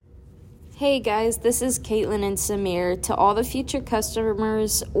Hey guys, this is Caitlin and Samir. To all the future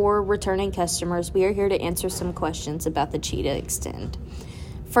customers or returning customers, we are here to answer some questions about the Cheetah Extend.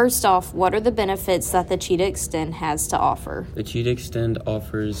 First off, what are the benefits that the Cheetah Extend has to offer? The Cheetah Extend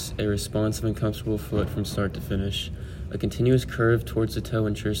offers a responsive and comfortable foot from start to finish. A continuous curve towards the toe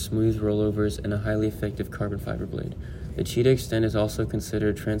ensures smooth rollovers and a highly effective carbon fiber blade. The Cheetah Extend is also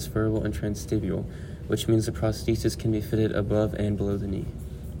considered transferable and transtibial, which means the prosthesis can be fitted above and below the knee.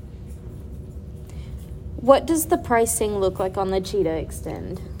 What does the pricing look like on the Cheetah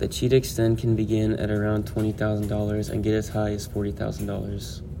Extend? The Cheetah Extend can begin at around $20,000 and get as high as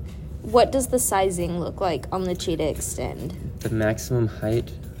 $40,000. What does the sizing look like on the Cheetah Extend? The maximum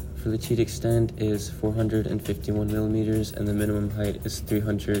height for the Cheetah Extend is 451 millimeters and the minimum height is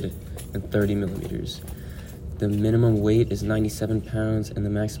 330 millimeters. The minimum weight is 97 pounds and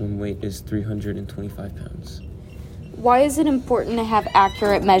the maximum weight is 325 pounds. Why is it important to have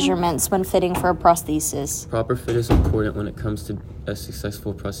accurate measurements when fitting for a prosthesis? Proper fit is important when it comes to a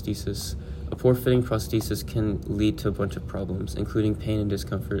successful prosthesis. A poor fitting prosthesis can lead to a bunch of problems, including pain and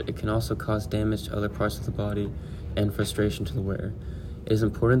discomfort. It can also cause damage to other parts of the body and frustration to the wearer. It is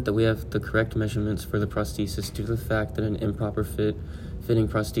important that we have the correct measurements for the prosthesis due to the fact that an improper fitting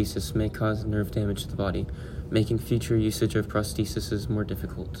prosthesis may cause nerve damage to the body, making future usage of prostheses more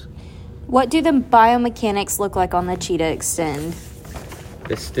difficult. What do the biomechanics look like on the Cheetah Extend?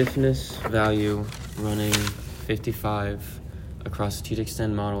 The stiffness value running 55 across the Cheetah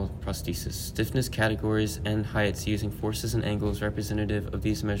Extend model prosthesis. Stiffness categories and heights using forces and angles representative of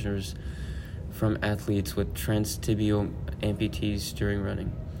these measures from athletes with transtibial amputees during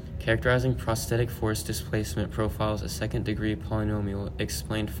running. Characterizing prosthetic force displacement profiles, a second-degree polynomial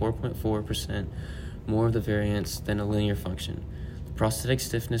explained 4.4% more of the variance than a linear function. Prosthetic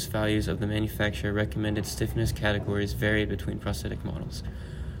stiffness values of the manufacturer recommended stiffness categories varied between prosthetic models.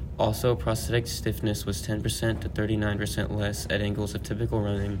 Also, prosthetic stiffness was 10% to 39% less at angles of typical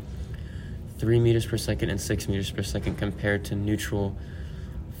running, 3 meters per second and 6 meters per second compared to neutral.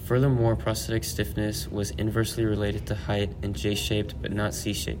 Furthermore, prosthetic stiffness was inversely related to height in J-shaped but not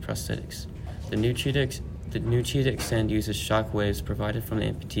C-shaped prosthetics. The new Cheetah Extend uses shock waves provided from the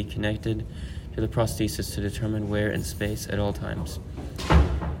amputee connected to the prosthesis to determine wear and space at all times.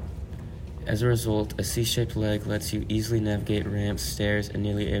 As a result, a C-shaped leg lets you easily navigate ramps, stairs, and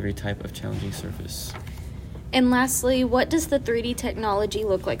nearly every type of challenging surface. And lastly, what does the 3D technology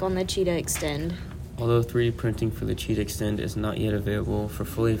look like on the Cheetah Extend? Although 3D printing for the Cheetah Extend is not yet available for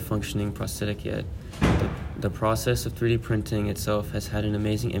fully functioning prosthetic yet, the process of 3D printing itself has had an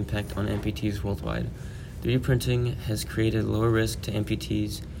amazing impact on amputees worldwide. 3D printing has created lower risk to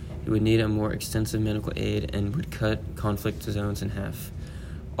amputees who would need a more extensive medical aid and would cut conflict zones in half.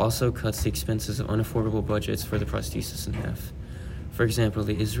 Also cuts the expenses of unaffordable budgets for the prosthesis in half. For example,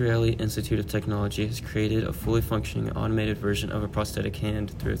 the Israeli Institute of Technology has created a fully functioning automated version of a prosthetic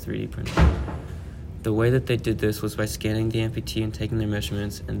hand through a 3D printer. The way that they did this was by scanning the amputee and taking their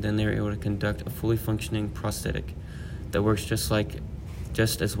measurements, and then they were able to conduct a fully functioning prosthetic that works just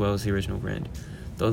as well as the original brand.